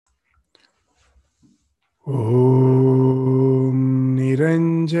ॐ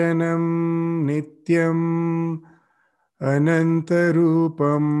निरञ्जनं नित्यं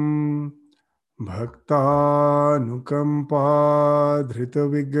अनन्तरूपं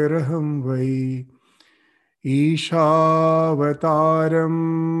भक्तानुकम्पाधृतविग्रहं वै ईशावतारं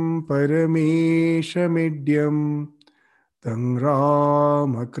परमेशमिड्यं तं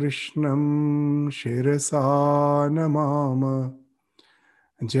रामकृष्णं शिरसा नमाम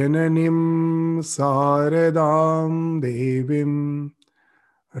जननीं शारदां देवीं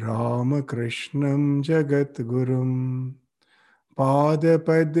रामकृष्णं जगद्गुरुं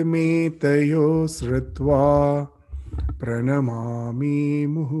पादपद्मे तयो श्रुत्वा प्रणमामि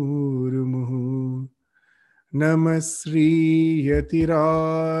मुहुर्मुहुः नमः श्रीयतिराजाय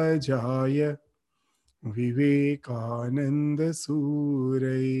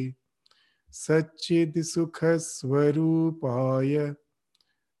विवेकानन्दसूरये सच्चित्सुखस्वरूपाय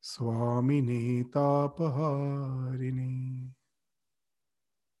स्वामिने तापहारिणे.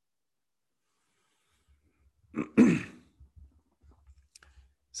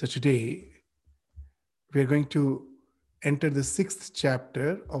 So today we are going to enter the 6th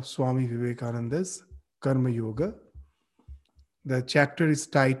chapter of Swami Vivekananda's Karma Yoga. The chapter is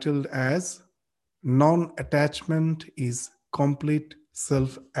titled as Non-Attachment is Complete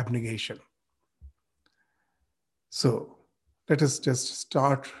Self-Abnegation. So let us just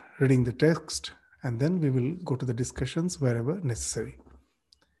start reading the text and then we will go to the discussions wherever necessary.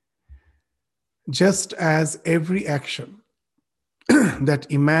 Just as every action that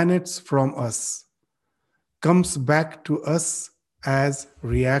emanates from us comes back to us as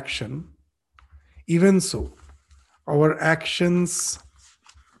reaction, even so, our actions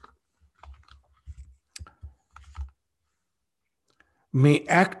may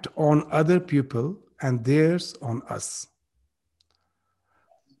act on other people and theirs on us.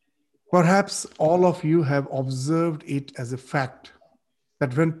 Perhaps all of you have observed it as a fact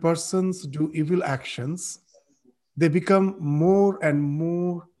that when persons do evil actions, they become more and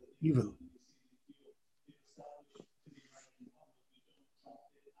more evil.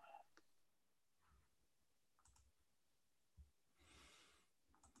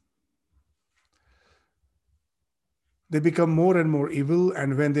 They become more and more evil,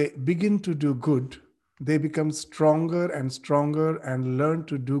 and when they begin to do good, they become stronger and stronger and learn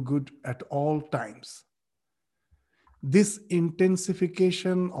to do good at all times. This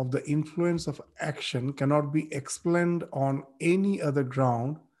intensification of the influence of action cannot be explained on any other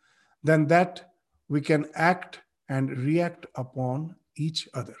ground than that we can act and react upon each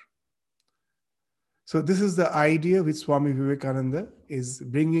other. So this is the idea which Swami Vivekananda is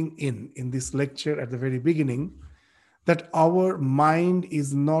bringing in this lecture at the very beginning, that our mind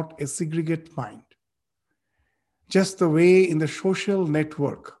is not a segregate mind. Just the way in the social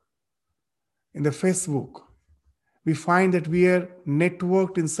network, in the Facebook, we find that we are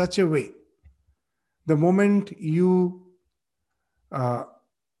networked in such a way. The moment you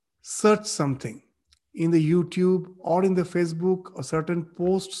search something in the YouTube or in the Facebook or certain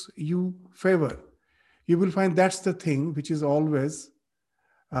posts you favor, you will find that's the thing which is always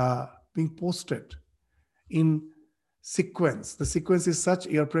being posted in sequence. The sequence is such,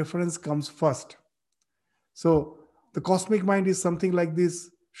 your preference comes first. So the cosmic mind is something like this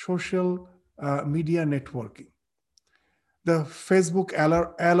social media networking. The Facebook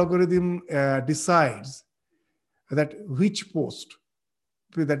algorithm decides that which post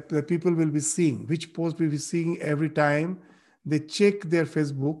that the people will be seeing, which post will be seeing every time they check their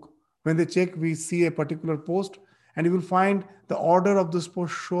Facebook. When they check, we see a particular post, and you will find the order of those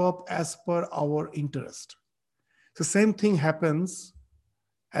posts show up as per our interest. So same thing happens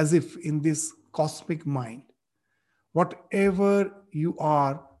as if in this cosmic mind. Whatever you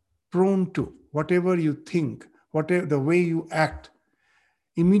are prone to, whatever you think, whatever the way you act,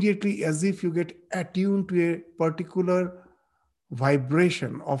 immediately as if you get attuned to a particular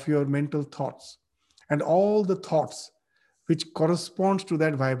vibration of your mental thoughts, and all the thoughts which corresponds to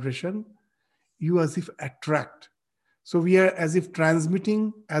that vibration, you as if attract. So we are as if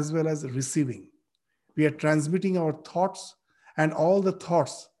transmitting as well as receiving. We are transmitting our thoughts, and all the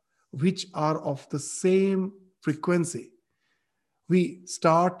thoughts which are of the same frequency,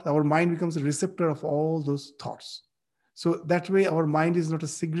 our mind becomes a receptor of all those thoughts. So that way our mind is not a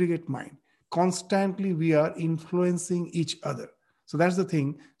segregate mind. Constantly we are influencing each other. So that's the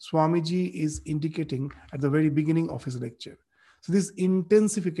thing Swamiji is indicating at the very beginning of his lecture. So this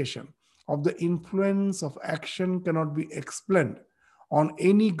intensification of the influence of action cannot be explained on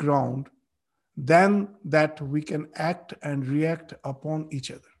any ground than that we can act and react upon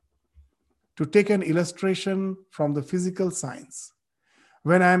each other. To take an illustration from the physical science,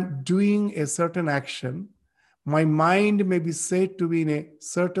 When I'm doing a certain action, my mind may be said to be in a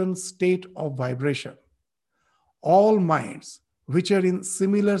certain state of vibration. All minds which are in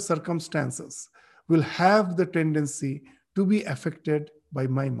similar circumstances will have the tendency to be affected by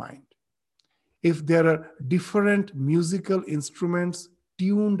my mind. If there are different musical instruments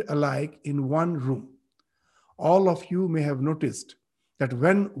tuned alike in one room, all of you may have noticed that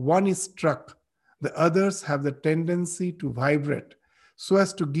when one is struck, the others have the tendency to vibrate so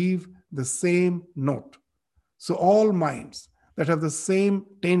as to give the same note. So, all minds that have the same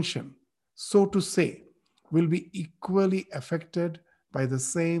tension, so to say, will be equally affected by the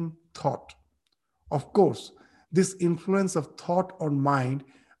same thought. Of course, this influence of thought on mind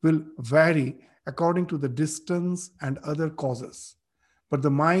will vary according to the distance and other causes, but the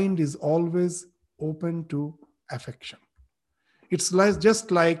mind is always open to affection. It's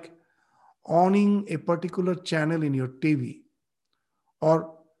just like owning a particular channel in your TV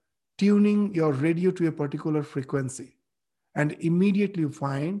or tuning your radio to a particular frequency, and immediately you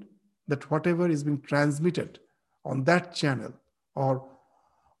find that whatever is being transmitted on that channel or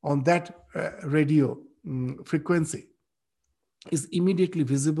on that radio frequency is immediately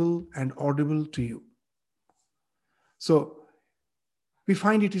visible and audible to you. So we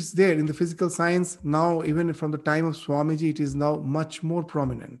find it is there in the physical science now. Even from the time of Swamiji, it is now much more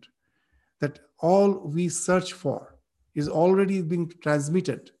prominent that all we search for is already being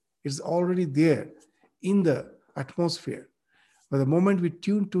transmitted, is already there in the atmosphere. But the moment we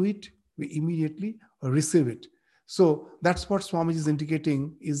tune to it, we immediately receive it. So that's what Swamiji is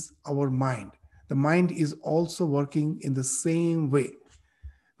indicating is our mind. The mind is also working in the same way.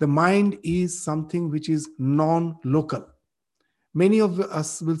 The mind is something which is non-local. Many of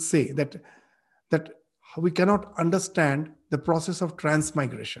us will say that we cannot understand the process of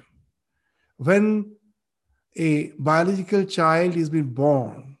transmigration. When a biological child is being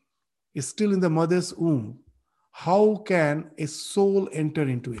born, is still in the mother's womb, how can a soul enter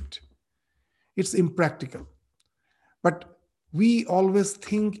into it? It's impractical. But we always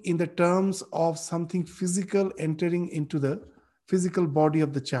think in the terms of something physical entering into the physical body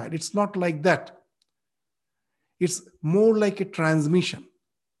of the child. It's not like that. It's more like a transmission.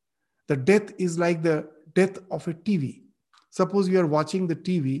 The death is like the death of a TV. Suppose you are watching the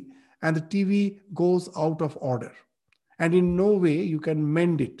TV and the TV goes out of order, and in no way you can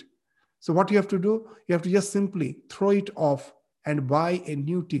mend it. So what you have to do, you have to just simply throw it off and buy a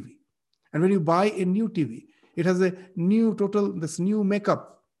new TV. And when you buy a new TV, it has a new total, this new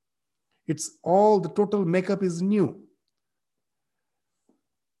makeup. It's all, the total makeup is new.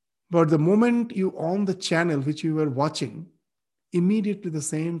 But the moment you on the channel which you were watching, immediately the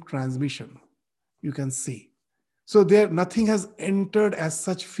same transmission you can see. So there, nothing has entered as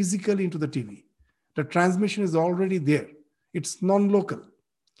such physically into the TV. The transmission is already there. It's non-local.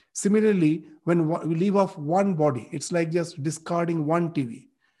 Similarly, when we leave off one body, it's like just discarding one TV.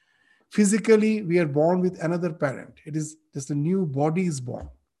 Physically, we are born with another parent. It is just a new body is born.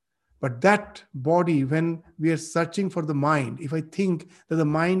 But that body, when we are searching for the mind, if I think that the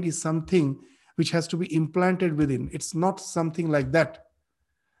mind is something which has to be implanted within, it's not something like that.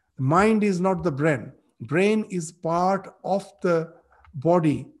 The mind is not the brain. Brain is part of the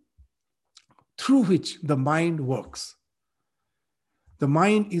body through which the mind works. The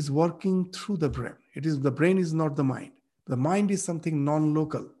mind is working through the brain. It is, the brain is not the mind. The mind is something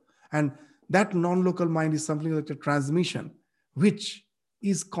non-local. And that non-local mind is something like a transmission, which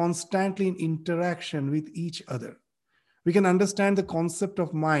is constantly in interaction with each other. We can understand the concept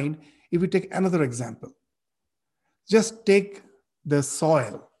of mind if we take another example. Just take the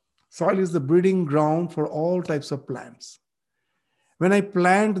soil. Soil is the breeding ground for all types of plants. When I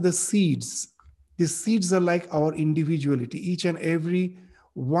plant the seeds are like our individuality. Each and every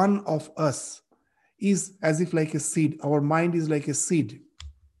one of us is as if like a seed. Our mind is like a seed,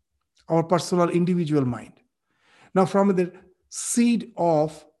 our personal individual mind. Now from the seed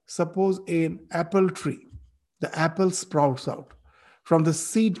of, suppose, an apple tree, the apple sprouts out. From the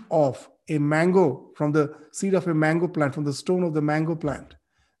seed of a mango, from the seed of a mango plant, from the stone of the mango plant,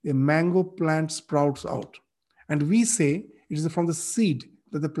 a mango plant sprouts out. And we say it is from the seed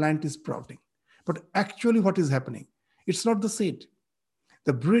that the plant is sprouting. But actually what is happening? It's not the seed.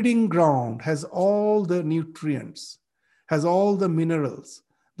 The breeding ground has all the nutrients, has all the minerals,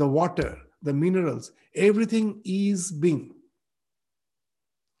 the water, the minerals, everything is being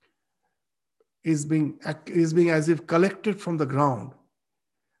as if collected from the ground.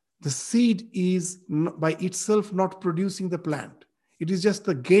 The seed is by itself not producing the plant. It is just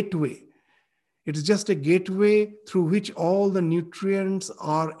the gateway. It is just a gateway through which all the nutrients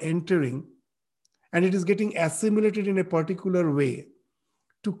are entering, and it is getting assimilated in a particular way.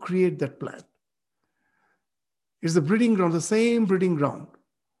 to create that plant. It's the breeding ground, the same breeding ground,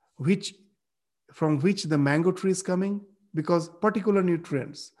 from which the mango tree is coming, because particular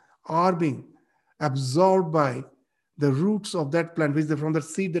nutrients are being absorbed by the roots of that plant, which from the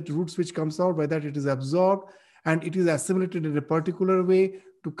seed, that roots which comes out, by that it is absorbed and it is assimilated in a particular way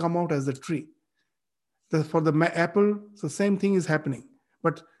to come out as a tree. For the apple, the same thing is happening,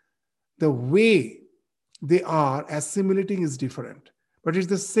 but the way they are assimilating is different. But it's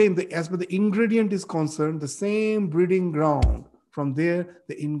the same, as per the ingredient is concerned, the same breeding ground. From there,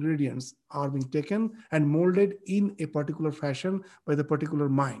 the ingredients are being taken and molded in a particular fashion by the particular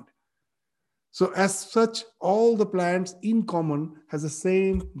mind. So as such, all the plants in common has the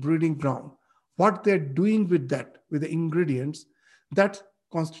same breeding ground. What they're doing with that, with the ingredients, that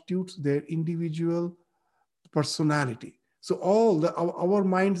constitutes their individual personality. So our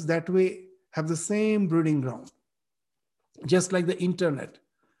minds that way have the same breeding ground. Just like the internet,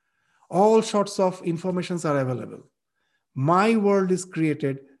 all sorts of informations are available. My world is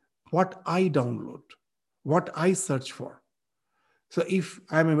created what I download, what I search for. So if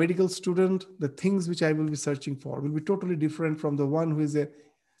I'm a medical student, the things which I will be searching for will be totally different from the one who is a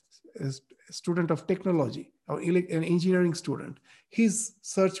student of technology or an engineering student. His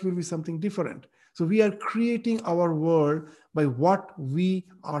search will be something different. So we are creating our world by what we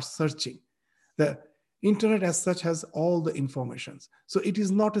are searching. The internet as such has all the informations. So it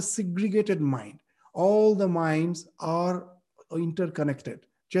is not a segregated mind. All the minds are interconnected,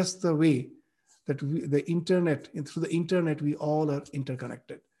 just the way that through the internet, we all are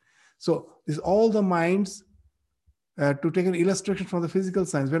interconnected. So this all the minds, to take an illustration from the physical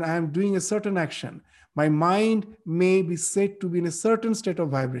science, when I am doing a certain action, my mind may be said to be in a certain state of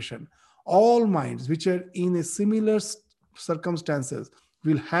vibration. All minds which are in a similar circumstances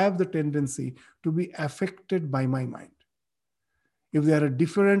will have the tendency to be affected by my mind. If there are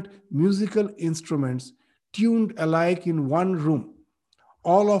different musical instruments tuned alike in one room,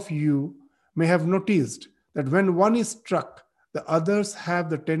 all of you may have noticed that when one is struck, the others have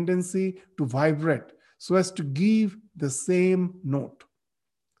the tendency to vibrate so as to give the same note.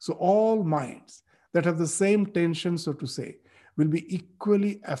 So all minds that have the same tension, so to say, will be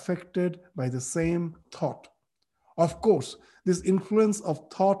equally affected by the same thought. Of course, this influence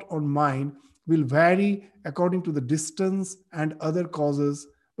of thought on mind will vary according to the distance and other causes,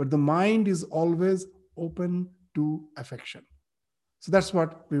 but the mind is always open to affection. So that's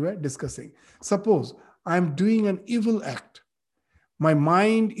what we were discussing. Suppose I'm doing an evil act. My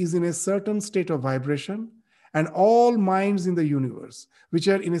mind is in a certain state of vibration, and all minds in the universe, which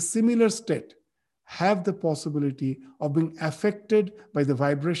are in a similar state, have the possibility of being affected by the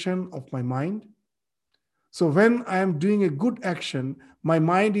vibration of my mind. So when I am doing a good action, my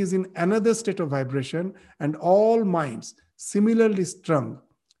mind is in another state of vibration, and all minds similarly strung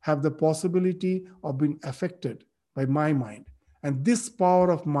have the possibility of being affected by my mind. And this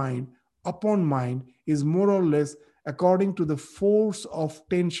power of mind upon mind is more or less according to the force of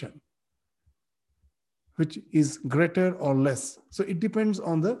tension, which is greater or less. So it depends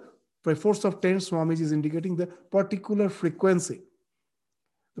on the force of tension. Swamiji is indicating the particular frequency,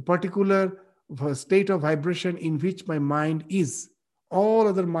 the particular state of vibration in which my mind is. All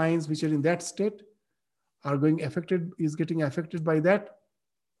other minds which are in that state are getting affected by that.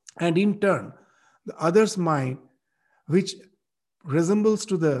 And in turn, the other's mind, which resembles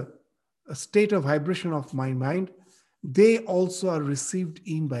to the state of vibration of my mind, they also are received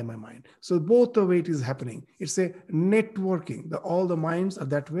in by my mind. So both the way it is happening. It's a networking. All the minds are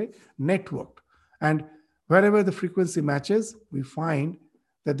that way networked. And wherever the frequency matches, we find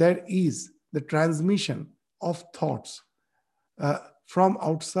that there is the transmission of thoughts from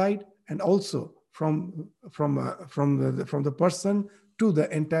outside and also from the person to the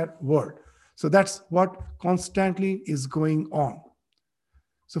entire world. So that's what constantly is going on.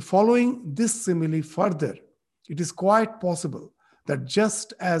 So following this simile further, it is quite possible that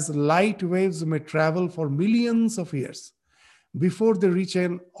just as light waves may travel for millions of years before they reach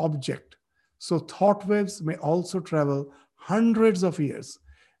an object, so thought waves may also travel hundreds of years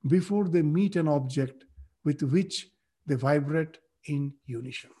before they meet an object with which they vibrate in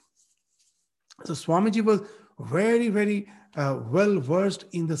unison. So Swamiji was very, very well versed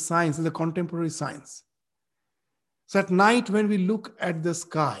in the science, in the contemporary science. So at night when we look at the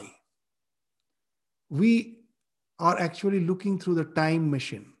sky, we are actually looking through the time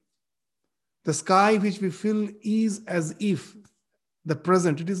machine. The sky which we feel is as if the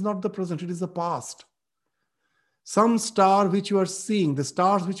present. It is not the present, it is the past. Some star which you are seeing, the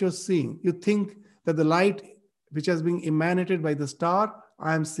stars which you are seeing, you think that the light which has been emanated by the star,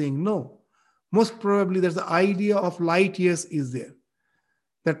 I am seeing no. Most probably there's the idea of light years is there.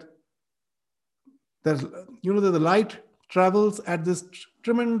 that there's, that the light travels at this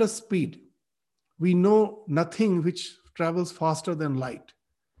tremendous speed. We know nothing which travels faster than light.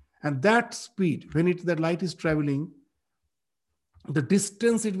 And that speed, when that light is traveling, the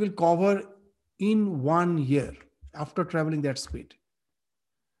distance it will cover in 1 year after traveling that speed.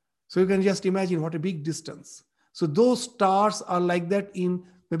 So you can just imagine what a big distance. So those stars are like that in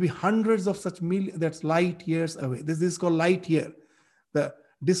maybe hundreds of such million, that's light years away. This is called light year. The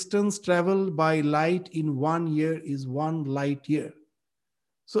distance traveled by light in 1 year is 1 light year.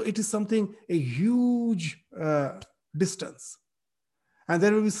 So it is something, a huge distance. And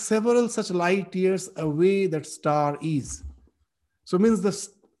there will be several such light years away that star is. So it means the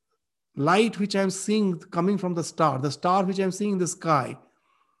light which I'm seeing coming from the star which I'm seeing in the sky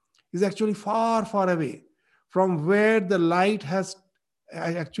is actually far, far away from where the light has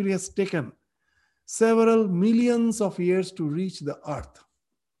taken several millions of years to reach the earth.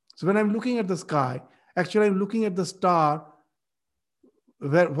 So when I'm looking at the sky, actually I'm looking at the star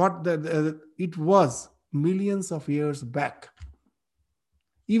where it was millions of years back.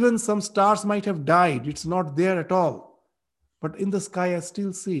 Even some stars might have died. It's not there at all. But in the sky, I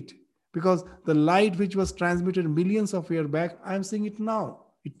still see it. Because the light which was transmitted millions of years back, I'm seeing it now.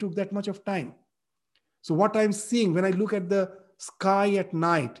 It took that much of time. So what I'm seeing when I look at the sky at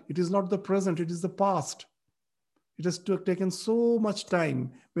night, it is not the present, it is the past. It has taken so much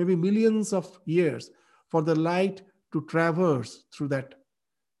time, maybe millions of years, for the light to traverse through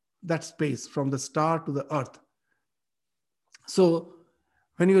that space from the star to the earth. So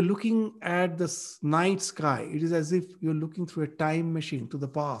when you're looking at the night sky, it is as if you're looking through a time machine to the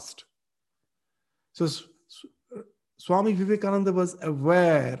past. So Swami Vivekananda was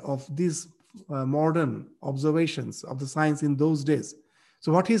aware of these modern observations of the science in those days.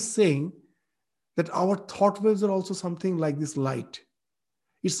 So what he's saying, that our thought waves are also something like this light.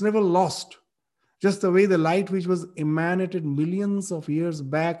 It's never lost. Just the way the light which was emanated millions of years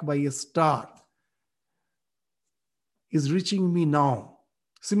back by a star is reaching me now.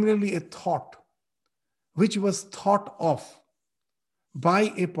 Similarly, a thought which was thought of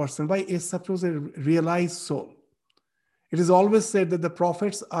by a person, by suppose a realized soul. It is always said that the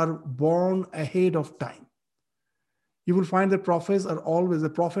prophets are born ahead of time. You will find that the prophets are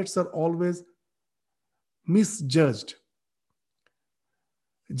always misjudged.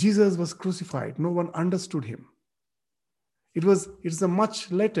 Jesus was crucified. No one understood him. It's a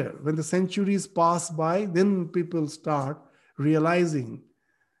much later, when the centuries pass by, then people start realizing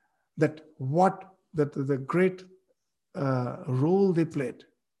that the great role they played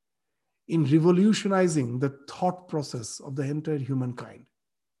in revolutionizing the thought process of the entire humankind.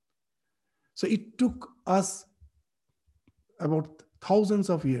 So it took us about thousands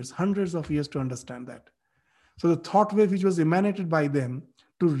of years, hundreds of years to understand that. So the thought wave which was emanated by them,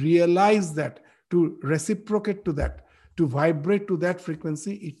 to realize that, to reciprocate to that, to vibrate to that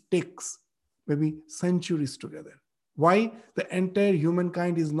frequency, it takes maybe centuries together. Why? The entire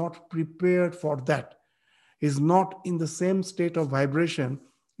humankind is not prepared for that, is not in the same state of vibration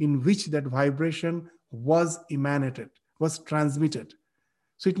in which that vibration was emanated, was transmitted.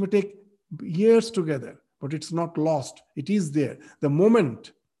 So it may take years together, but it's not lost. It is there. The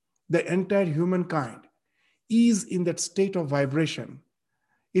moment the entire humankind is in that state of vibration,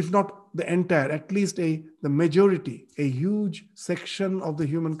 if not the entire, at least the majority, a huge section of the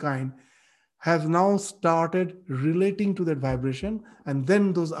humankind have now started relating to that vibration, and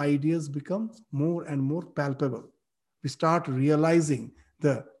then those ideas become more and more palpable. We start realizing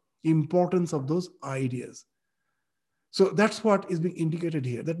the importance of those ideas. So that's what is being indicated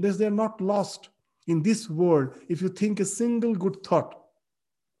here, that they're not lost in this world. If you think a single good thought,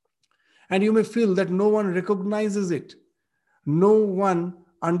 and you may feel that no one recognizes it, no one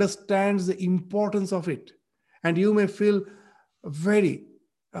understands the importance of it, and you may feel very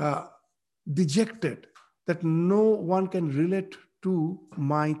dejected that no one can relate to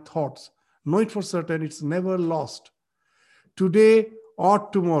my thoughts. Know it for certain, it's never lost. Today or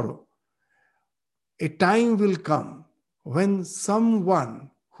tomorrow, a time will come when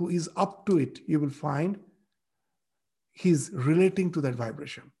someone who is up to it, you will find he's relating to that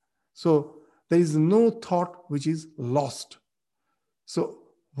vibration. So there is no thought which is lost. So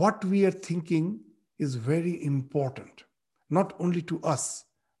what we are thinking is very important, not only to us,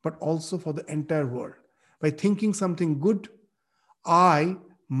 but also for the entire world. By thinking something good, I,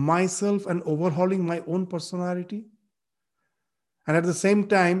 myself, am overhauling my own personality. And at the same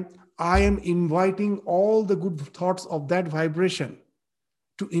time, I am inviting all the good thoughts of that vibration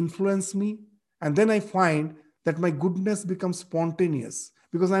to influence me. And then I find that my goodness becomes spontaneous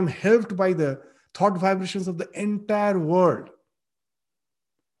because I'm helped by the thought vibrations of the entire world.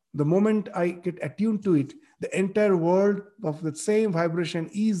 The moment I get attuned to it, the entire world of the same vibration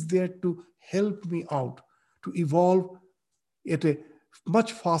is there to help me out to evolve at a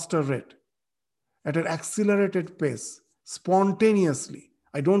much faster rate, at an accelerated pace, spontaneously.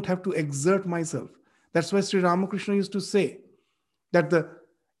 I don't have to exert myself. That's why Sri Ramakrishna used to say that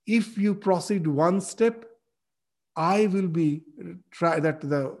if you proceed one step, I will be try that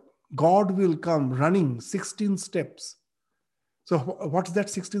the God will come running 16 steps. So what's that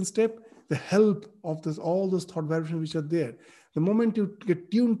 16th step? The help of all those thought vibrations which are there. The moment you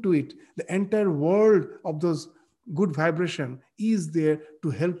get tuned to it, the entire world of those good vibration is there to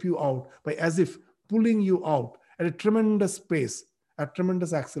help you out by as if pulling you out at a tremendous pace, at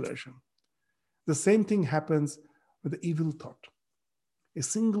tremendous acceleration. The same thing happens with the evil thought. A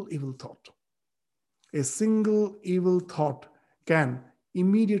single evil thought. A single evil thought can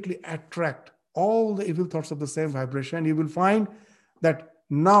immediately attract all the evil thoughts of the same vibration. You will find that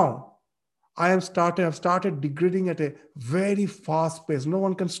now I have started degrading at a very fast pace. No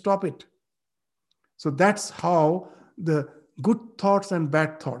one can stop it. So that's how the good thoughts and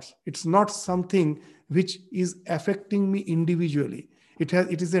bad thoughts, it's not something which is affecting me individually. It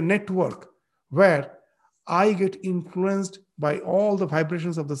is a network where I get influenced by all the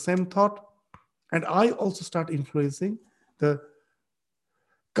vibrations of the same thought, and I also start influencing the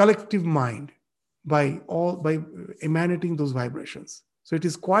collective mind by emanating those vibrations. So it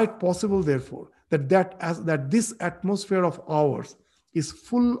is quite possible, therefore, that this atmosphere of ours is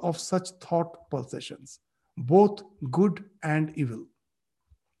full of such thought pulsations, both good and evil.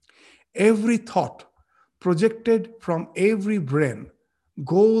 Every thought projected from every brain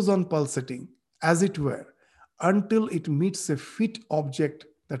goes on pulsating, as it were, until it meets a fit object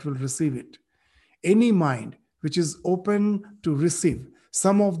that will receive it. Any mind which is open to receive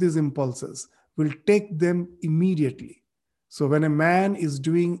some of these impulses will take them immediately. So when a man is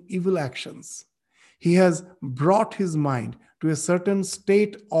doing evil actions, he has brought his mind to a certain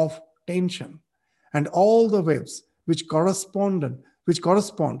state of tension, and all the waves which correspond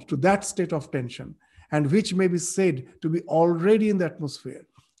to that state of tension and which may be said to be already in the atmosphere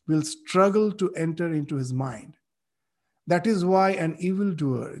will struggle to enter into his mind. That is why an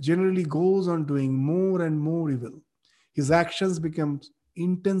evildoer generally goes on doing more and more evil. His actions become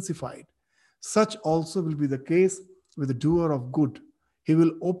intensified. Such also will be the case with the doer of good. He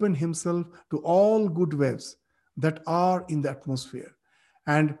will open himself to all good waves that are in the atmosphere,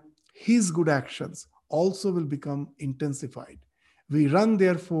 and his good actions also will become intensified. We run,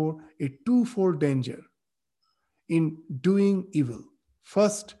 therefore, a twofold danger in doing evil.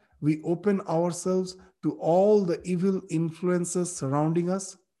 First, we open ourselves to all the evil influences surrounding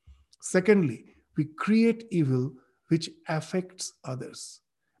us. Secondly, we create evil which affects others.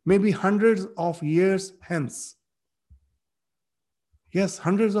 Maybe hundreds of years hence, yes,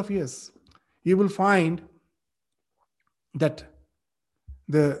 hundreds of years, you will find that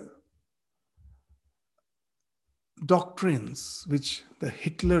the doctrines which the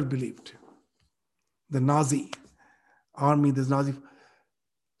Hitler believed, the Nazi army, this Nazi.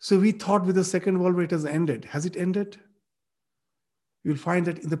 So we thought with the Second World War it has ended. Has it ended? You'll find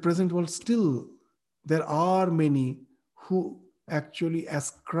that in the present world still there are many who actually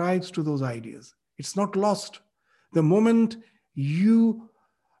ascribes to those ideas. It's not lost. The moment your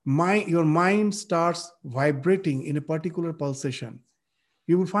mind starts vibrating in a particular pulsation,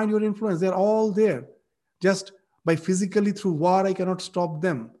 you will find your influence. They're all there. Just by physically through war, I cannot stop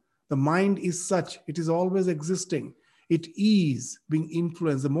them. The mind is such, it is always existing. It is being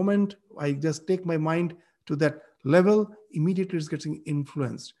influenced. The moment I just take my mind to that level, immediately it's getting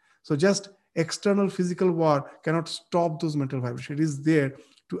influenced. So just external physical war cannot stop those mental vibrations. It is there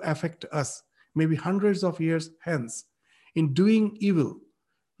to affect us, maybe hundreds of years hence. In doing evil,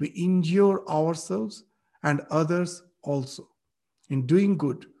 we injure ourselves and others also. In doing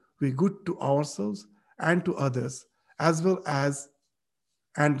good, we good to ourselves and to others, as well as,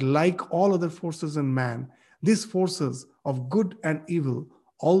 and like all other forces in man, these forces of good and evil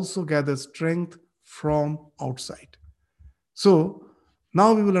also gather strength from outside. So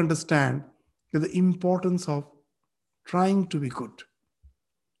now we will understand the importance of trying to be good.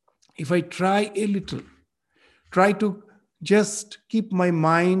 If I try a little, try to just keep my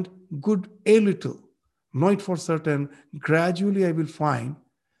mind good a little, know it for certain, gradually I will find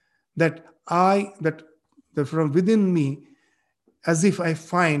that from within me, as if I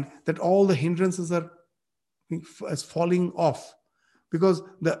find that all the hindrances are falling off, because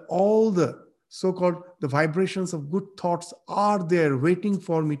all the so-called the vibrations of good thoughts are there waiting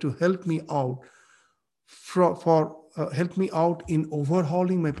for me to help me out help me out in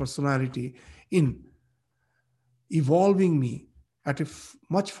overhauling my personality, in evolving me at a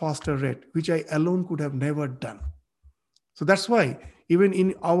much faster rate, which I alone could have never done. So that's why even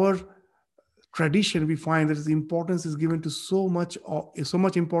in our tradition, we find that importance is given to so much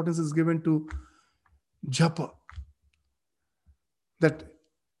importance is given to japa, that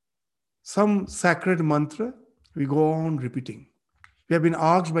some sacred mantra we go on repeating. We have been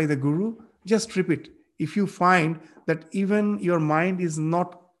asked by the Guru, just repeat. If you find that even your mind is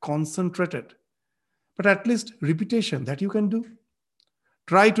not concentrated, but at least repetition that you can do,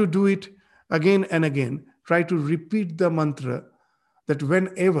 try to do it again and again. Try to repeat the mantra, that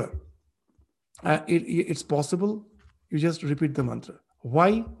whenever it's possible, you just repeat the mantra.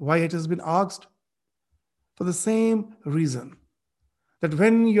 Why it has been asked? For the same reason, that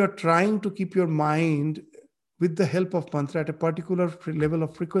when you're trying to keep your mind with the help of mantra at a particular level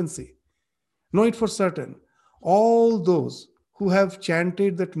of frequency, know it for certain, all those who have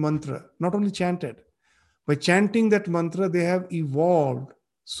chanted that mantra, not only chanted, by chanting that mantra, they have evolved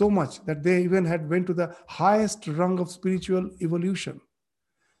so much that they even had went to the highest rung of spiritual evolution.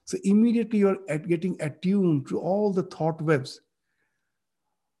 So immediately you're getting attuned to all the thought webs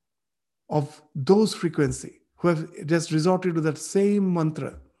of those frequency who have just resorted to that same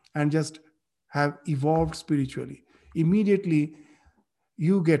mantra and just have evolved spiritually. Immediately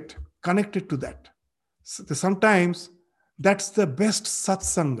you get connected to that. So sometimes that's the best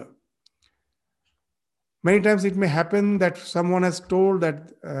satsanga. Many times it may happen that someone has told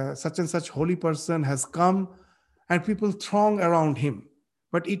that such and such holy person has come and people throng around him.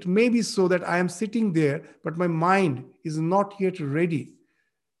 But it may be so that I am sitting there, but my mind is not yet ready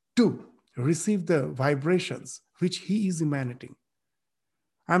to receive the vibrations which he is emanating.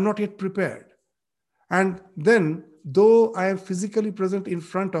 I am not yet prepared. And then, though I am physically present in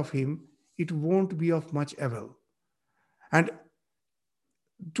front of him, it won't be of much avail. And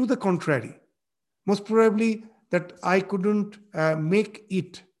to the contrary, most probably that I couldn't make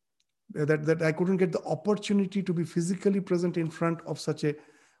it, that I couldn't get the opportunity to be physically present in front of such a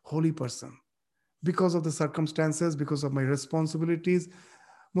holy person because of the circumstances, because of my responsibilities.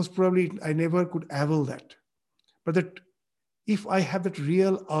 Most probably I never could avail that. But that if I have that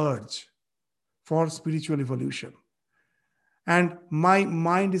real urge for spiritual evolution and my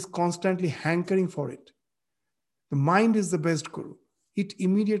mind is constantly hankering for it, the mind is the best guru. It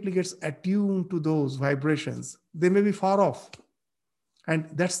immediately gets attuned to those vibrations. They may be far off. And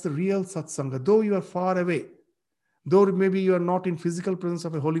that's the real satsanga. Though you are far away, though maybe you are not in physical presence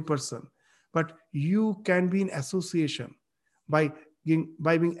of a holy person, but you can be in association by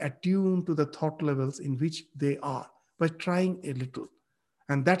being attuned to the thought levels in which they are, by trying a little.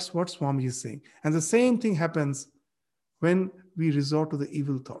 And that's what Swami is saying. And the same thing happens when we resort to the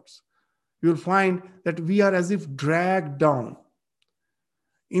evil thoughts. You'll find that we are as if dragged down.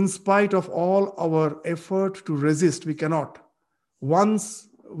 In spite of all our effort to resist, we cannot. Once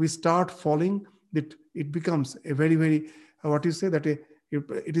we start falling, it becomes a very, very,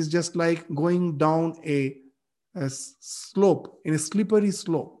 it is just like going down a slope, in a slippery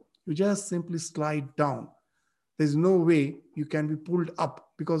slope. You just simply slide down. There's no way you can be pulled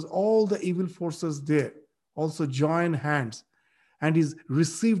up because all the evil forces there also join hands and is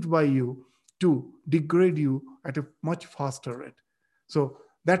received by you to degrade you at a much faster rate. So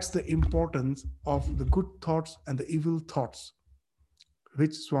that's the importance of the good thoughts and the evil thoughts,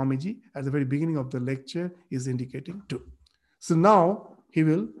 which Swamiji at the very beginning of the lecture is indicating too. So now he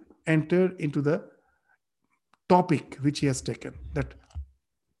will enter into the topic which he has taken, that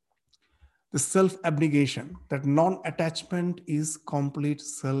the self-abnegation, that non-attachment is complete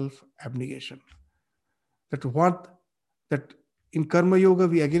self-abnegation. That in Karma Yoga,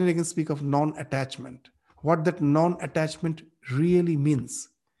 we again and again speak of non-attachment. What that non-attachment really means,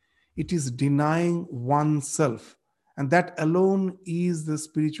 it is denying oneself. And that alone is the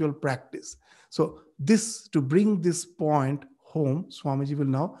spiritual practice. So to bring this point home, Swamiji will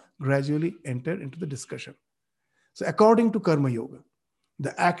now gradually enter into the discussion. So according to Karma Yoga,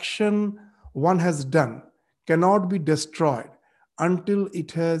 the action one has done cannot be destroyed until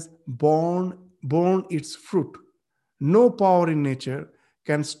it has borne its fruit. No power in nature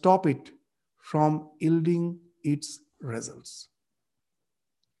can stop it from yielding its results.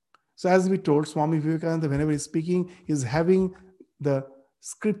 So as we told, Swami Vivekananda, whenever he's speaking, is having the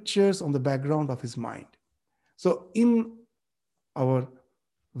scriptures on the background of his mind. So in our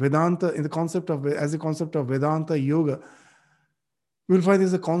Vedanta, in the concept of Vedanta Yoga, we will find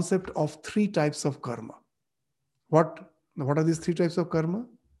there's a concept of three types of karma. What are these three types of karma?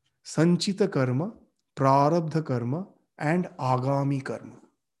 Sanchita karma, prarabdha karma, and agami karma.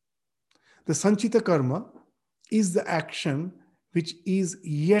 The sanchita karma is the action which is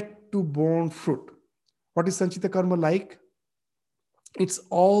yet to bear fruit. What is sanchita karma like? It's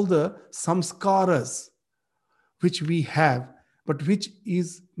all the samskaras which we have, but which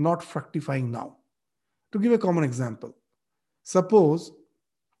is not fructifying now. To give a common example, suppose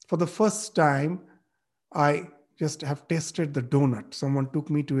for the first time I just have tasted the donut. Someone took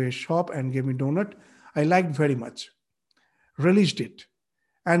me to a shop and gave me donut. I liked very much, relished it,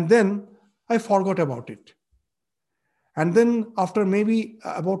 and then I forgot about it. And then after maybe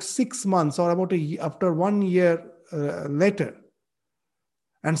about 6 months or after 1 year later,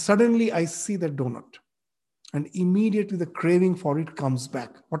 and suddenly I see that donut, and immediately the craving for it comes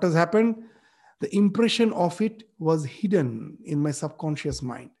back. What has happened? The impression of it was hidden in my subconscious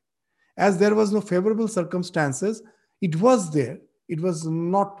mind. As there was no favorable circumstances, it was there, it was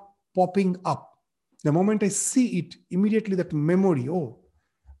not popping up. The moment I see it, immediately that memory, oh,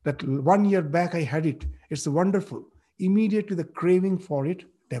 that 1 year back I had it, it's wonderful. Immediately the craving for it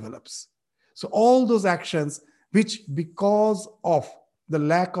develops. So all those actions, which because of the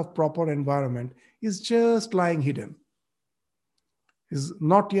lack of proper environment is just lying hidden, is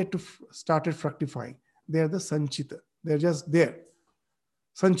not yet to started fructifying. They are the sanchita. They're just there.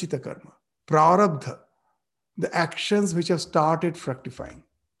 Sanchita karma. Prarabdha, the actions which have started fructifying.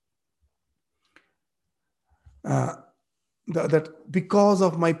 That because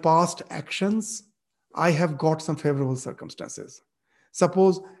of my past actions, I have got some favorable circumstances.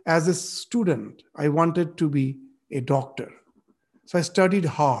 Suppose as a student, I wanted to be a doctor. So I studied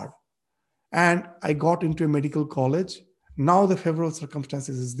hard and I got into a medical college. Now the favorable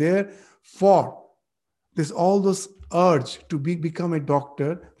circumstances is there for this all those urge to become a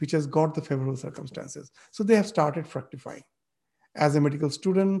doctor, which has got the favorable circumstances. So they have started fructifying as a medical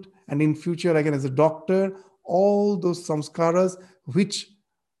student, and in future again as a doctor. All those samskaras which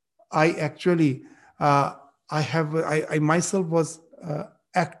I actually I myself was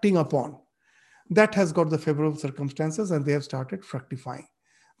acting upon, that has got the favorable circumstances and they have started fructifying.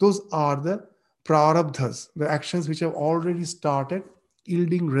 Those are the prarabdhas, the actions which have already started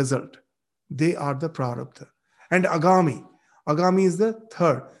yielding result. They are the prarabdha. And agami is the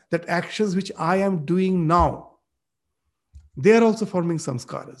third, that actions which I am doing now, they are also forming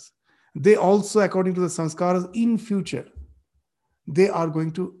samskaras. They also, according to the samskaras, in future, they are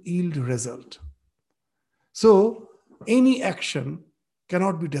going to yield result. So any action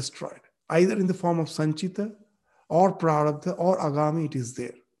cannot be destroyed, either in the form of sanchita or prarabdha or agami, it is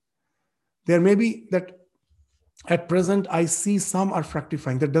there. There may be that at present I see some are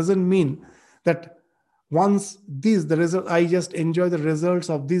fructifying. That doesn't mean that once the result, I just enjoy the results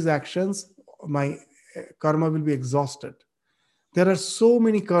of these actions, my karma will be exhausted. There are so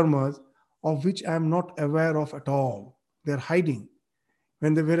many karmas of which I am not aware of at all. They're hiding.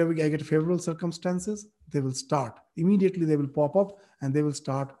 Wherever I get favorable circumstances, they will start. Immediately they will pop up and they will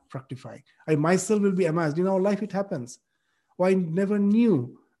start fructifying. I myself will be amazed. In our life, it happens. Oh, I never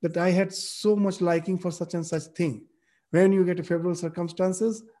knew that I had so much liking for such and such thing. When you get a favorable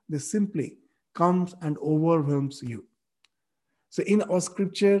circumstances, they simply comes and overwhelms you. So in our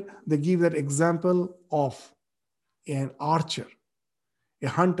scripture, they give that example of an archer, a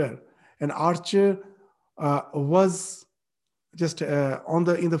hunter. An archer was just in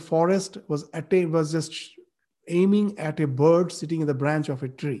the forest, was just aiming at a bird sitting in the branch of a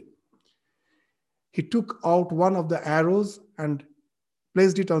tree. He took out one of the arrows and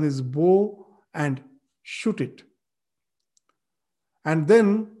placed it on his bow and shoot it. And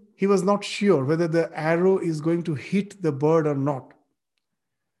then he was not sure whether the arrow is going to hit the bird or not.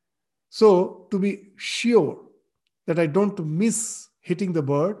 So to be sure that I don't miss hitting the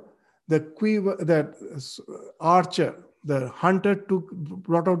bird, the archer, the hunter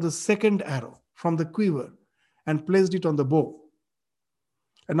brought out the second arrow from the quiver and placed it on the bow.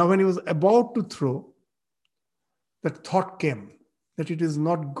 And now when he was about to throw, that thought came that it is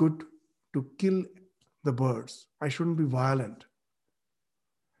not good to kill the birds. I shouldn't be violent.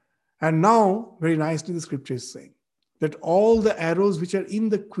 And now, very nicely, the scripture is saying that all the arrows which are in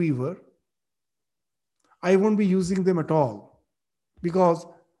the quiver, I won't be using them at all, because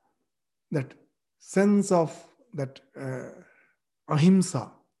that sense of that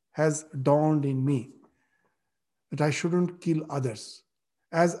ahimsa has dawned in me, that I shouldn't kill others.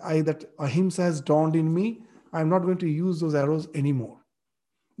 As that ahimsa has dawned in me, I'm not going to use those arrows anymore.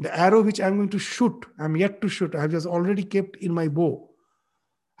 The arrow which I'm going to shoot, I'm yet to shoot, I have just already kept in my bow.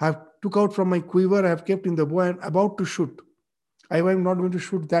 I have took out from my quiver, I have kept in the bow and about to shoot. I am not going to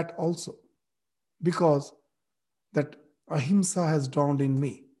shoot that also, because that ahimsa has dawned in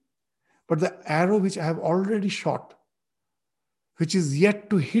me. But the arrow which I have already shot, which is yet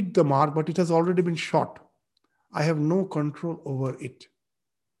to hit the mark, but it has already been shot, I have no control over it.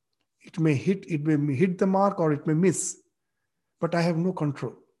 It may hit the mark or it may miss. but I have no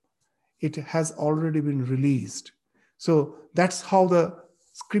control. It has already been released. So that's how the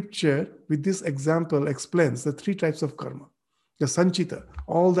scripture with this example explains the three types of karma. The sanchita,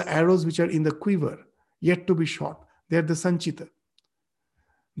 all the arrows which are in the quiver, yet to be shot, they are the sanchita.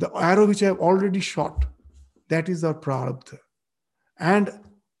 The arrow which I have already shot, that is our prarabdha. And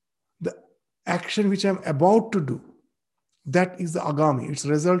the action which I'm about to do, that is the agami. Its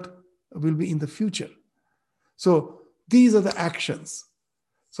result will be in the future. So these are the actions.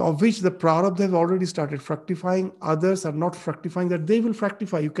 So of which the prarabdha has already started fructifying. Others are not fructifying, that they will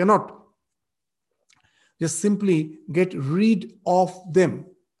fructify. You cannot just simply get rid of them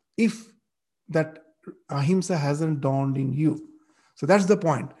if that ahimsa hasn't dawned in you. So that's the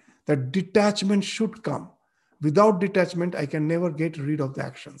point, that detachment should come. Without detachment, I can never get rid of the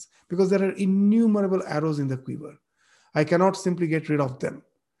actions because there are innumerable arrows in the quiver. I cannot simply get rid of them.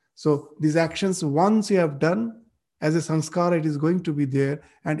 So these actions, once you have done, as a sanskara, it is going to be there,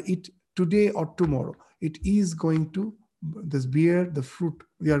 and it today or tomorrow, it is going to bear the fruit.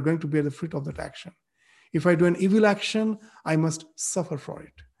 We are going to bear the fruit of that action. If I do an evil action, I must suffer for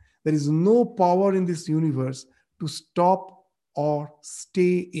it. There is no power in this universe to stop or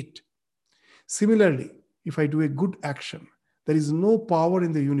stay it. Similarly, if I do a good action, there is no power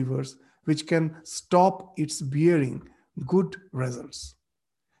in the universe which can stop its bearing good results.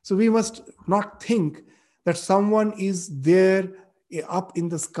 So we must not think that someone is there up in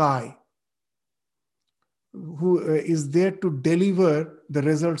the sky who is there to deliver the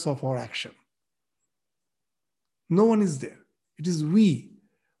results of our action. No one is there. It is we.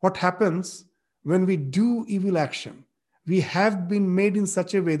 What happens when we do evil action? We have been made in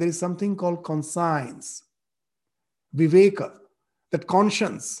such a way, there is something called conscience, viveka, that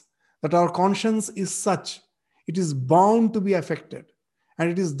conscience, that our conscience is such, it is bound to be affected. And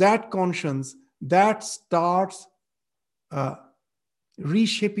it is that conscience that starts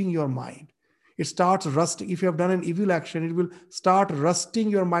reshaping your mind. It starts rusting. If you have done an evil action, it will start rusting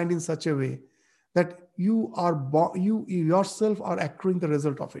your mind in such a way that you yourself are accruing the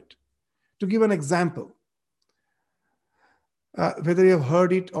result of it. To give an example, whether you have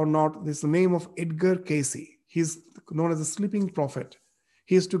heard it or not, this is the name of Edgar Cayce. He's known as the sleeping prophet.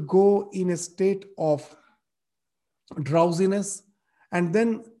 He used to go in a state of drowsiness, and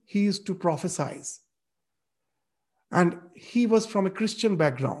then he used to prophesize. And he was from a Christian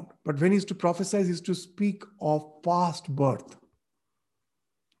background, but when he used to prophesize, he used to speak of past birth.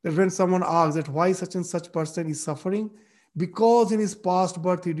 That when someone asks that why such and such person is suffering, because in his past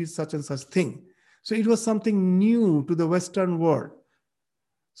birth he did such and such thing. So it was something new to the Western world.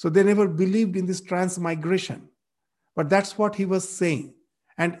 So they never believed in this transmigration. But that's what he was saying.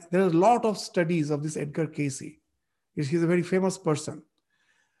 And there are a lot of studies of this Edgar Cayce. He's a very famous person.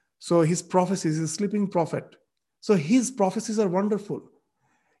 So his prophecies, he's a sleeping prophet. So his prophecies are wonderful.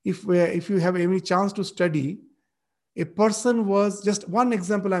 If you have any chance to study, a person was, just one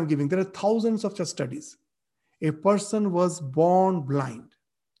example I'm giving, there are thousands of such studies. A person was born blind.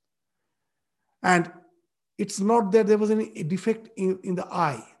 And it's not that there was any defect in the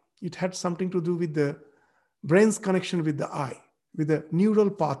eye. It had something to do with the brain's connection with the eye, with the neural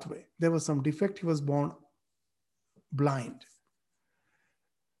pathway. There was some defect. He was born blind.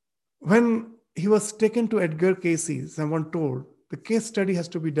 When he was taken to Edgar Cayce, someone told, the case study has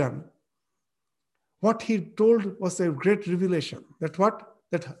to be done. What he told was a great revelation. We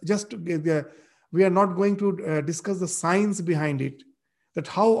are not going to discuss the science behind it, that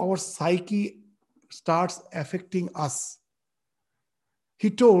how our psyche starts affecting us. He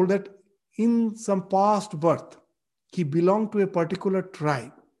told that in some past birth, he belonged to a particular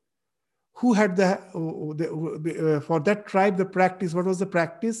tribe who had for that tribe, the practice, what was the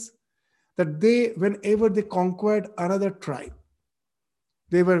practice? That whenever they conquered another tribe,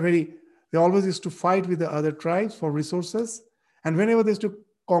 they always used to fight with the other tribes for resources. And whenever they used to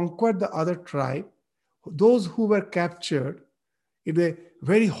conquer the other tribe, those who were captured, a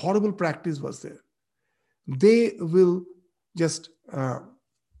very horrible practice was there. They will just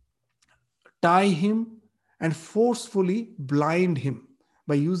tie him and forcefully blind him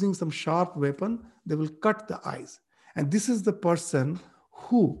by using some sharp weapon. They will cut the eyes. And this is the person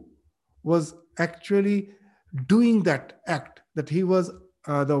who was actually doing that act, that he was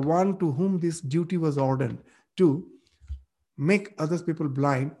the one to whom this duty was ordered, to make other people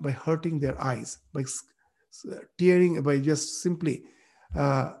blind by hurting their eyes, by tearing, by just simply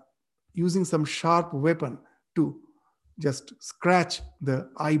using some sharp weapon to just scratch the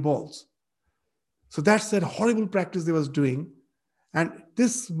eyeballs. So that's that horrible practice they was doing. And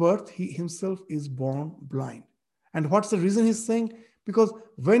this birth, he himself is born blind. And what's the reason he's saying? Because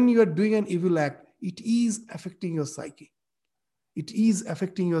when you are doing an evil act, it is affecting your psyche. It is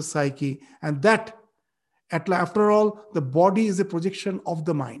affecting your psyche. And that, after all, the body is a projection of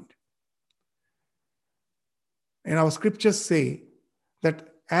the mind. And our scriptures say that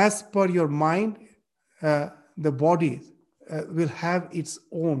as per your mind, the body will have its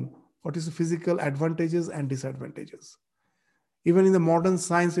own, what is the physical advantages and disadvantages. Even in the modern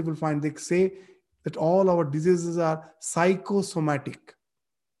science, you will find they say that all our diseases are psychosomatic.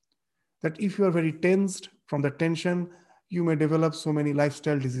 That if you are very tensed from the tension, you may develop so many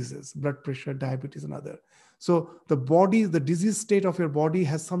lifestyle diseases, blood pressure, diabetes, and other. So the body, the disease state of your body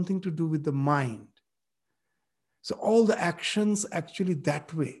has something to do with the mind. So all the actions actually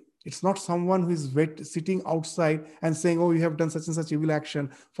that way. It's not someone who is sitting outside and saying, oh, you have done such and such evil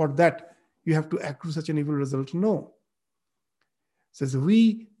action. For that, you have to accrue such an evil result. No. It says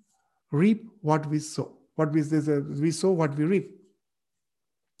we reap what we sow. We sow what we reap.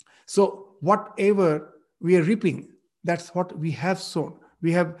 So whatever we are reaping, that's what we have sown.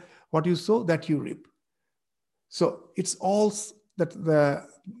 We have what you sow, that you reap. So it's all that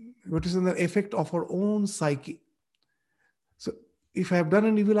what is in the effect of our own psyche. So if I have done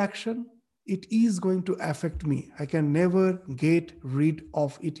an evil action, it is going to affect me. I can never get rid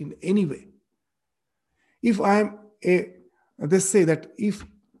of it in any way. If they say that if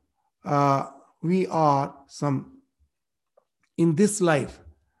we are in this life,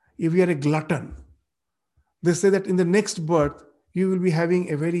 if we are a glutton, they say that in the next birth, you will be having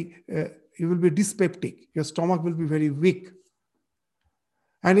you will be dyspeptic. Your stomach will be very weak.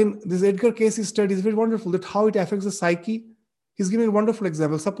 And in this Edgar Cayce study, it's very wonderful that how it affects the psyche. He's giving a wonderful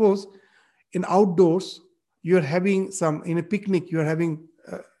example. Suppose in outdoors, you're having in a picnic, you're having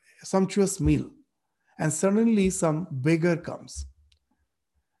a sumptuous meal, and suddenly some beggar comes.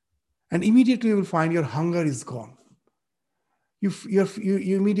 And immediately you will find your hunger is gone. You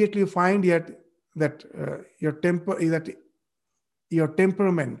immediately find that your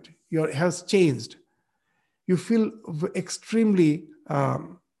temperament has changed. You feel extremely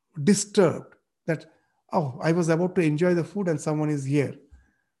disturbed that, oh, I was about to enjoy the food and someone is here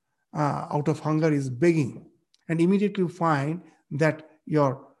out of hunger is begging. And immediately you find that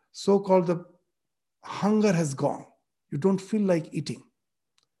your so-called the hunger has gone. You don't feel like eating.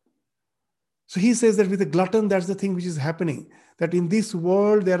 So he says that with a glutton, that's the thing which is happening. That in this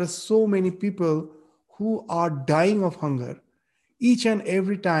world, there are so many people who are dying of hunger. Each and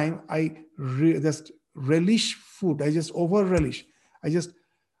every time I just relish food, I just over-relish. I just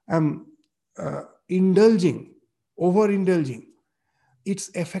am over-indulging.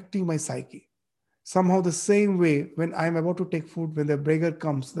 It's affecting my psyche. Somehow the same way when I'm about to take food, when the beggar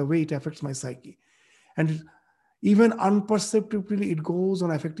comes, the way it affects my psyche. And even imperceptibly, it goes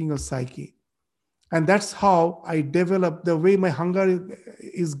on affecting your psyche. And that's how I develop the way my hunger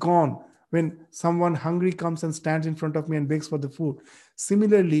is gone. When someone hungry comes and stands in front of me and begs for the food.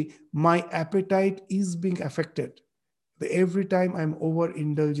 Similarly, my appetite is being affected every time I'm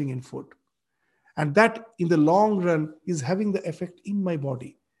overindulging in food. And that in the long run is having the effect in my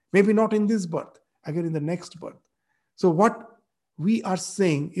body. Maybe not in this birth, again in the next birth. So what we are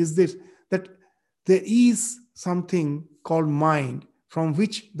saying is this, that there is something called mind from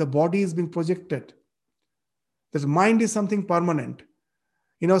which the body is being projected. That mind is something permanent.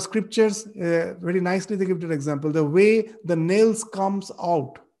 In our scriptures, very nicely they give an example. The way the nails comes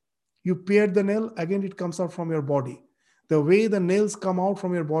out, you pare the nail, again it comes out from your body. The way the nails come out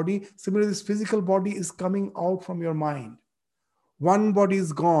from your body, similarly this physical body is coming out from your mind. One body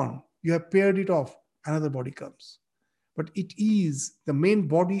is gone, you have pared it off, another body comes. But it is, the main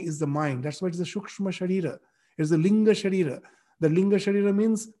body is the mind. That's why it's the Shukshma Sharira. It's the Linga Sharira. The Linga Sharira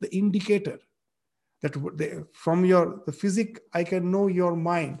means the indicator. That from the physic, I can know your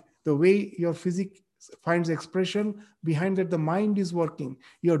mind. The way your physic finds expression, behind that the mind is working.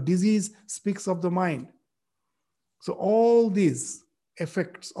 Your disease speaks of the mind. So all these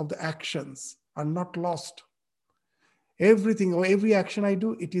effects of the actions are not lost. Everything or every action I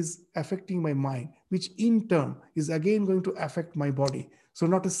do, it is affecting my mind, which in turn is again going to affect my body. So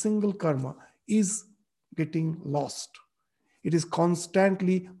not a single karma is getting lost. It is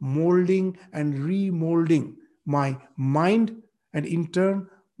constantly molding and remolding my mind and in turn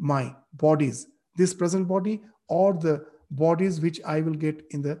my bodies, this present body or the bodies which I will get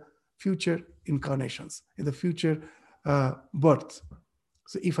in the future incarnations, in the future births.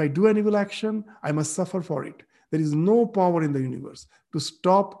 So if I do an evil action, I must suffer for it. There is no power in the universe to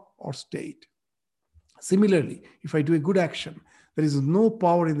stop or stay it. Similarly, if I do a good action, there is no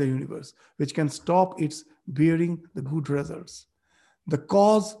power in the universe which can stop its bearing the good results. The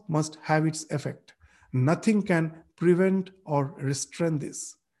cause must have its effect. Nothing can prevent or restrain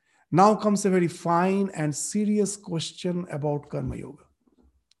this. Now comes a very fine and serious question about Karma Yoga,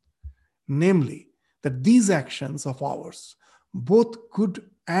 namely that these actions of ours, both good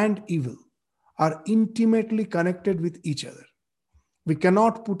and evil, are intimately connected with each other. We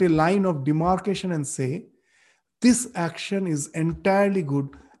cannot put a line of demarcation and say, this action is entirely good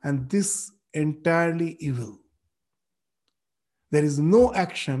and this entirely evil. There is no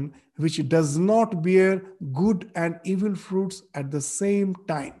action which does not bear good and evil fruits at the same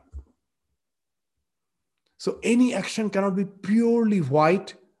time. So any action cannot be purely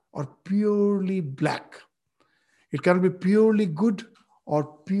white or purely black. It cannot be purely good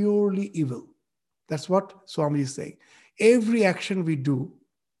or purely evil. That's what Swami is saying. Every action we do,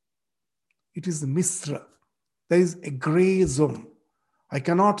 it is Misra. There is a gray zone. I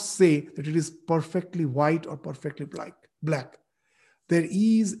cannot say that it is perfectly white or perfectly black. There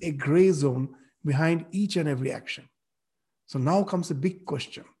is a gray zone behind each and every action. So now comes a big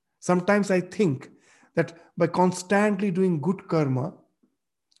question. Sometimes I think that by constantly doing good karma,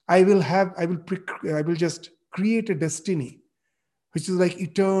 I will just create a destiny which is like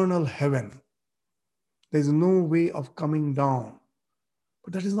eternal heaven. There is no way of coming down.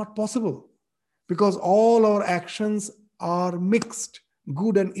 But that is not possible because all our actions are mixed,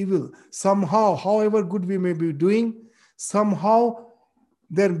 good and evil. Somehow, however good we may be doing, somehow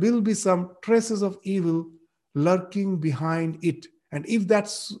there will be some traces of evil lurking behind it. And if that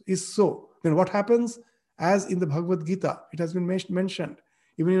is so, then what happens? As in the Bhagavad Gita, it has been mentioned.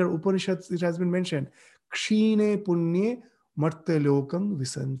 Even in our Upanishads, it has been mentioned. Kshine punye martyalokam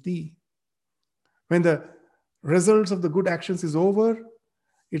visanti. When the results of the good actions is over,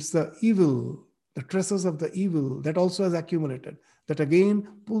 it's the evil, the traces of the evil that also has accumulated, that again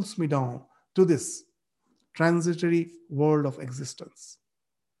pulls me down to this transitory world of existence.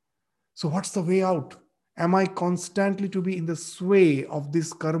 So what's the way out? Am I constantly to be in the sway of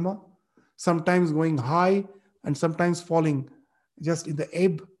this karma? Sometimes going high and sometimes falling just in the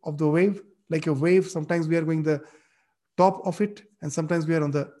ebb of the wave. Like a wave, sometimes we are going the top of it and sometimes we are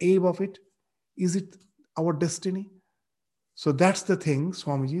on the ebb of it. Is it our destiny? So that's the thing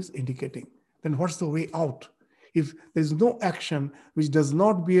Swamiji is indicating. Then what's the way out? If there's no action which does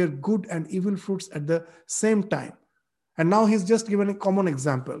not bear good and evil fruits at the same time. And now he's just given a common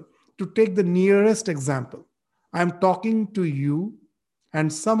example. To take the nearest example, I'm talking to you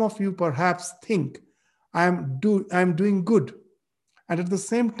and some of you perhaps think I'm doing good. And at the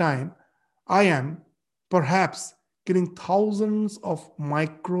same time, I am perhaps killing thousands of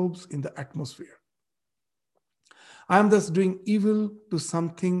microbes in the atmosphere. I am thus doing evil to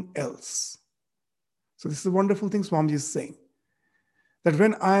something else. So this is a wonderful thing Swamiji is saying. That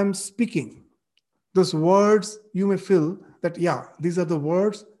when I am speaking, those words, you may feel that, yeah, these are the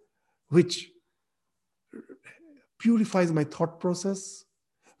words which purifies my thought process,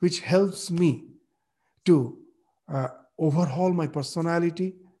 which helps me to overhaul my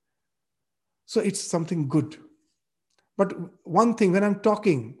personality. So it's something good. But one thing, when I'm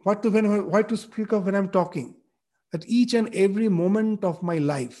talking, why to speak of when I'm talking? At each and every moment of my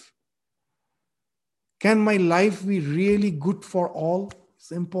life, can my life be really good for all?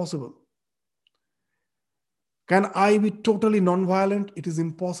 It's impossible. Can I be totally non-violent? It is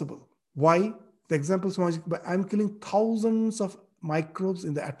impossible. Why? The example, I'm killing thousands of microbes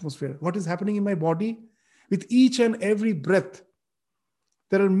in the atmosphere. What is happening in my body? With each and every breath,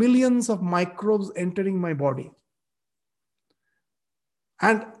 there are millions of microbes entering my body.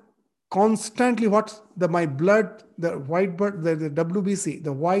 And constantly my blood, the white blood, the WBC,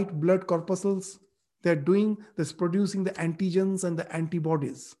 the white blood corpuscles, they're doing this, producing the antigens and the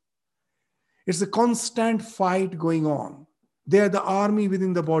antibodies. It's a constant fight going on. They are the army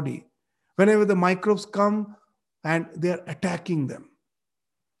within the body. Whenever the microbes come and they're attacking them,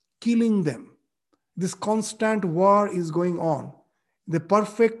 killing them, this constant war is going on. The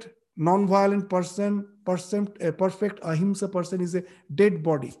perfect non-violent person, a perfect ahimsa person is a dead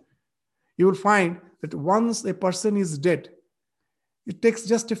body. You will find that once a person is dead, it takes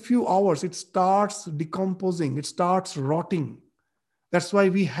just a few hours. It starts decomposing. It starts rotting. That's why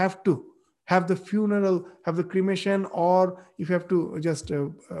we have to have the funeral, have the cremation, or if you have to just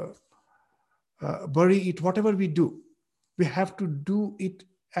bury it, whatever we do, we have to do it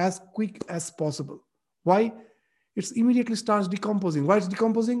as quick as possible. Why? It immediately starts decomposing. Why it's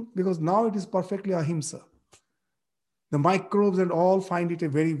decomposing? Because now it is perfectly ahimsa. The microbes and all find it a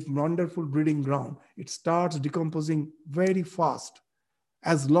very wonderful breeding ground. It starts decomposing very fast.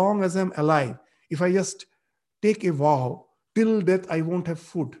 As long as I'm alive, if I just take a vow, till death I won't have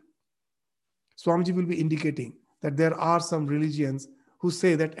food. Swamiji will be indicating that there are some religions who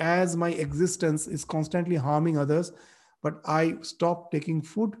say that as my existence is constantly harming others, but I stop taking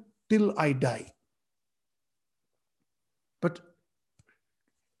food till I die. But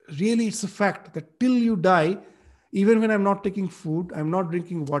really, it's a fact that till you die, even when I'm not taking food, I'm not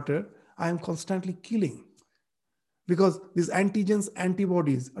drinking water, I am constantly killing. Because these antigens,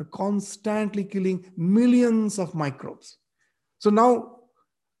 antibodies are constantly killing millions of microbes. So now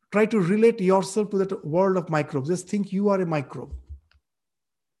try to relate yourself to that world of microbes. Just think you are a microbe.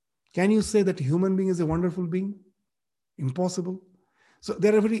 Can you say that human being is a wonderful being? Impossible. So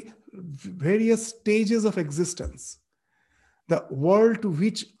there are various stages of existence. The world to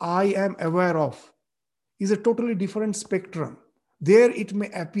which I am aware of is a totally different spectrum. There it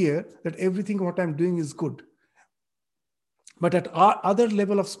may appear that everything what I'm doing is good. But at our other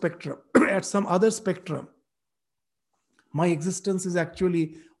level of spectrum, at some other spectrum, my existence is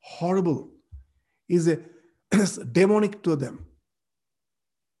actually horrible, is a demonic to them.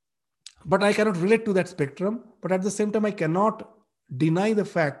 But I cannot relate to that spectrum. But at the same time, I cannot deny the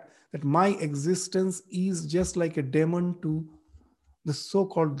fact that my existence is just like a demon to the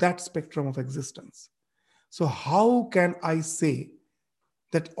so-called that spectrum of existence. So how can I say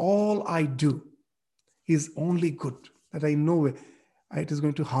that all I do is only good, that I know it is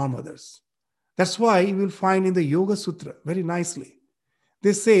going to harm others? That's why you will find in the Yoga Sutra very nicely,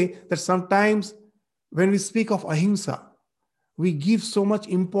 they say that sometimes when we speak of ahimsa, we give so much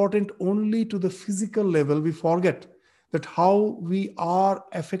importance only to the physical level, we forget that how we are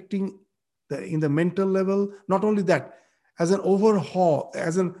affecting in the mental level. Not only that, as an overhaul,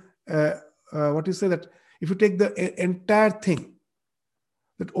 as an what you say, that if you take the entire thing,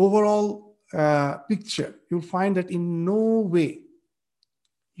 that overall picture, you'll find that in no way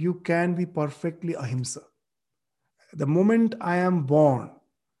you can be perfectly ahimsa. The moment I am born,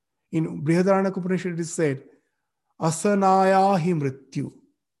 in Brihadaranyaka Upanishad it is said, asanaya hi mrityu.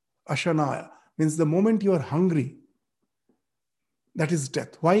 Ashanaya means the moment you are hungry, that is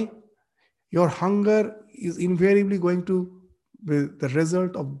death. Why? Your hunger is invariably going to be the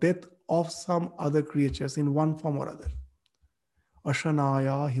result of death of some other creatures in one form or other.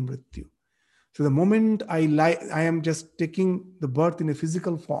 Ashanaya hi mrityu. So the moment I am just taking the birth in a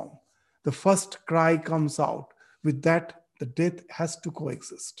physical form, the first cry comes out. With that, the death has to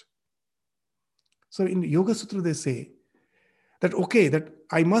coexist. So in Yoga Sutra, they say that, okay, that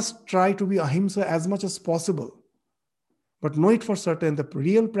I must try to be ahimsa as much as possible. But know it for certain, the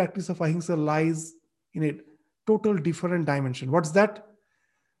real practice of ahimsa lies in a total different dimension. What's that?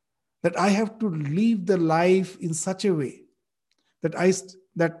 That I have to live the life in such a way that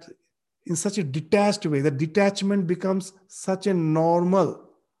in such a detached way, that detachment becomes such a normal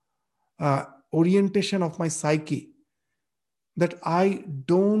orientation of my psyche, that I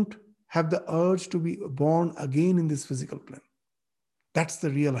don't have the urge to be born again in this physical plane. That's the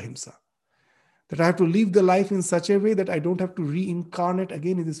real ahimsa. That I have to live the life in such a way that I don't have to reincarnate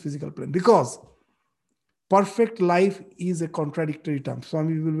again in this physical plane. Because perfect life is a contradictory term.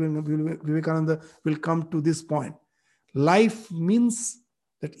 Swami Vivekananda will come to this point. Life means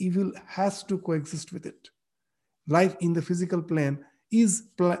that evil has to coexist with it. Life in the physical plane is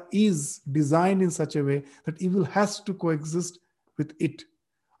designed in such a way that evil has to coexist with it.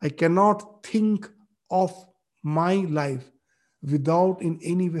 I cannot think of my life without in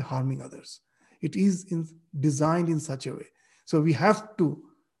any way harming others. It is designed in such a way. So we have to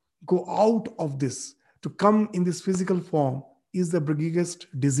go out of this. To come in this physical form is the biggest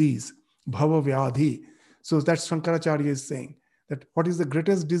disease, bhava vyadhi. So that's Shankaracharya is saying, that what is the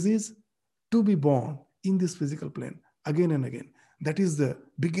greatest disease? To be born in this physical plane again and again. That is the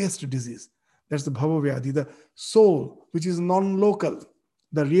biggest disease. That's the bhava vyadhi, the soul which is non-local,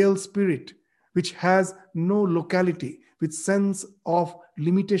 the real spirit which has no locality, with sense of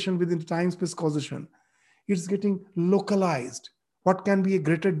limitation within time-space causation. It's getting localized. What can be a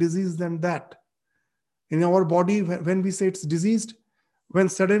greater disease than that? In our body, when we say it's diseased, when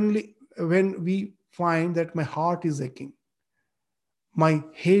we find that my heart is aching, my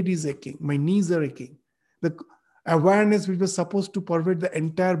head is aching, my knees are aching, the awareness which was supposed to pervade the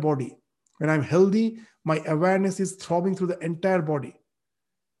entire body. When I'm healthy, my awareness is throbbing through the entire body.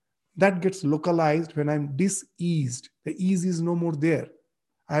 That gets localized when I'm diseased. The ease is no more there.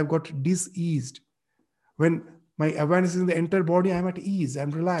 I've got diseased. When my awareness is in the entire body, I'm at ease,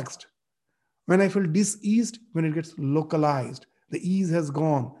 I'm relaxed. When I feel diseased, when it gets localized, the ease has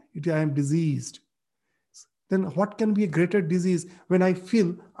gone, I am diseased. Then what can be a greater disease when I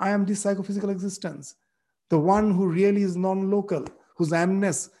feel I am this psychophysical existence? The one who really is non-local, whose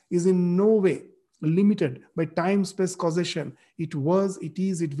amness is in no way limited by time, space, causation. It was, it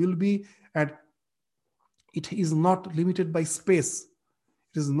is, it will be, and it is not limited by space.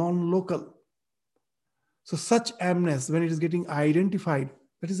 It is non-local. So such amness, when it is getting identified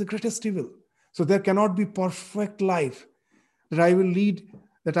That is the greatest evil. So there cannot be perfect life that I will lead,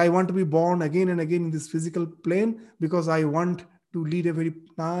 that I want to be born again and again in this physical plane because I want to lead a very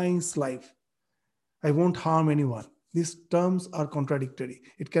nice life. I won't harm anyone. These terms are contradictory.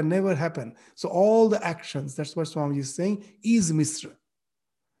 It can never happen. So all the actions, that's what Swamiji is saying, is Mishra.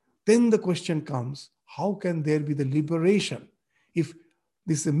 Then the question comes, how can there be the liberation if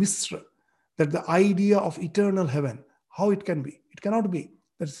this is a Mishra, that the idea of eternal heaven, how it can be? It cannot be.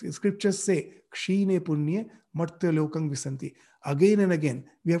 The scriptures say, Kshine Punye Martya Lokang Visanti. Again and again,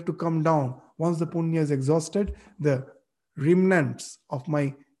 we have to come down. Once the Punya is exhausted, the remnants of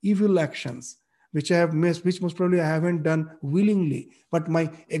my evil actions, which I have missed, which most probably I haven't done willingly, but my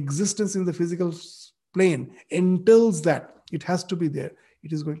existence in the physical plane entails that it has to be there.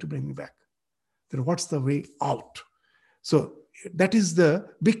 It is going to bring me back. Then what's the way out? So that is the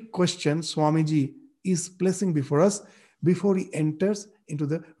big question Swamiji is placing before us before he enters into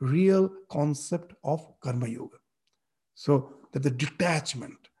the real concept of Karma Yoga. So that the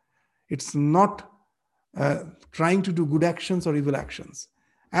detachment, it's not trying to do good actions or evil actions.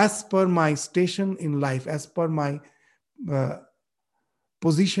 As per my station in life, as per my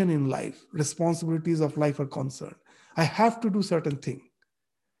position in life, responsibilities of life are concerned, I have to do certain thing.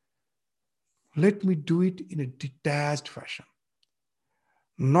 Let me do it in a detached fashion,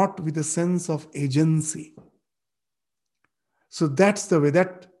 not with a sense of agency. So that's the way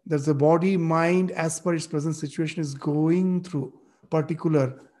that the body, mind, as per its present situation, is going through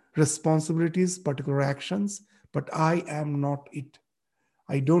particular responsibilities, particular actions, but I am not it.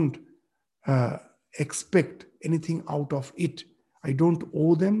 I don't expect anything out of it. I don't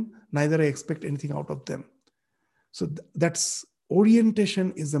owe them, neither I expect anything out of them. So that's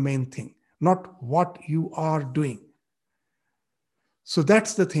orientation is the main thing, not what you are doing. So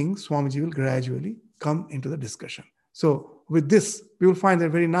that's the thing Swamiji will gradually come into the discussion. So with this, we will find that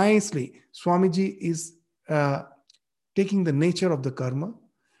very nicely, Swamiji is taking the nature of the karma,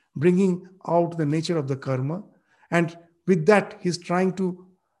 bringing out the nature of the karma, and with that, he's trying to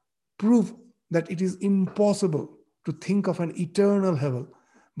prove that it is impossible to think of an eternal heaven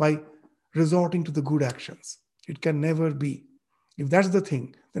by resorting to the good actions. It can never be. If that's the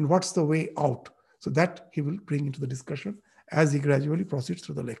thing, then what's the way out? So that he will bring into the discussion as he gradually proceeds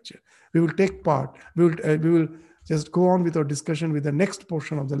through the lecture. We will take part. We will just go on with our discussion with the next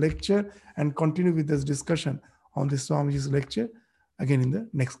portion of the lecture and continue with this discussion on this Swamiji's lecture again in the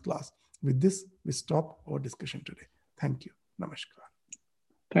next class. With this, we stop our discussion today. Thank you. Namaskar.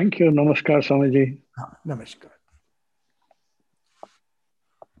 Thank you. Namaskar, Swamiji. Namaskar.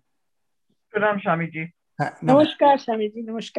 Pranam, Swamiji. Namaskar, Swamiji. Namaskar.